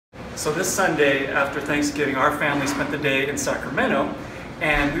So this Sunday after Thanksgiving, our family spent the day in Sacramento,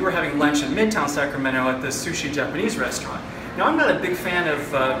 and we were having lunch in Midtown Sacramento at this sushi Japanese restaurant. Now, I'm not a big fan of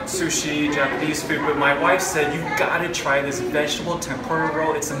sushi, Japanese food, but my wife said, "You gotta try this vegetable tempura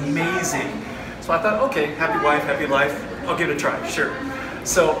roll, it's amazing." So I thought, okay, happy wife, happy life, I'll give it a try, sure.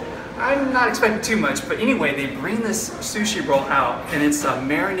 So I'm not expecting too much, but anyway, they bring this sushi roll out, and it's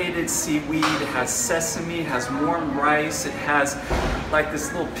marinated seaweed, it has sesame, it has warm rice, it has like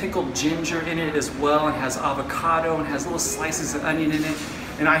this little pickled ginger in it as well, and has avocado, and has little slices of onion in it.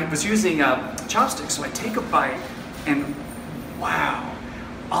 And I was using chopsticks, so I take a bite, and wow,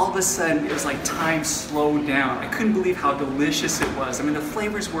 all of a sudden it was like time slowed down. I couldn't believe how delicious it was. I mean, the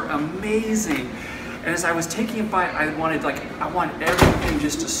flavors were amazing. And as I was taking a bite, I wanted everything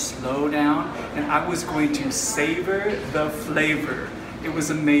just to slow down, and I was going to savor the flavor. It was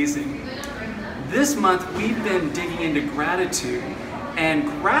amazing. This month, we've been digging into gratitude, and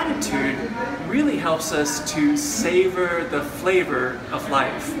gratitude really helps us to savor the flavor of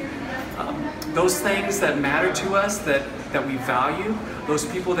life. Those things that matter to us, that we value, those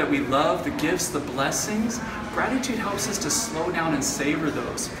people that we love, the gifts, the blessings, gratitude helps us to slow down and savor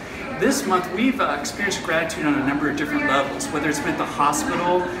those. This month, we've experienced gratitude on a number of different levels, whether it's been at the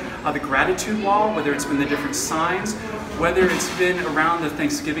hospital, the gratitude wall, whether it's been the different signs, whether it's been around the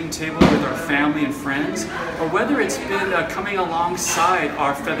Thanksgiving table with our family and friends, or whether it's been coming alongside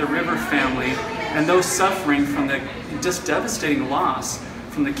our Feather River family and those suffering from the just devastating loss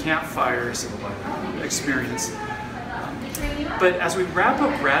from the campfires experience. But as we wrap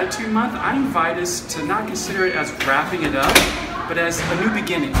up Gratitude Month, I invite us to not consider it as wrapping it up, but as a new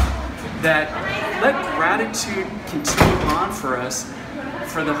beginning. That let gratitude continue on for us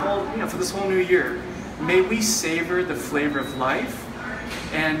for the whole, for this whole new year. May we savor the flavor of life,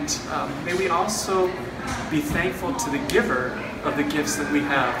 and may we also be thankful to the giver of the gifts that we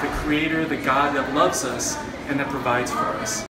have, the Creator, the God that loves us and that provides for us.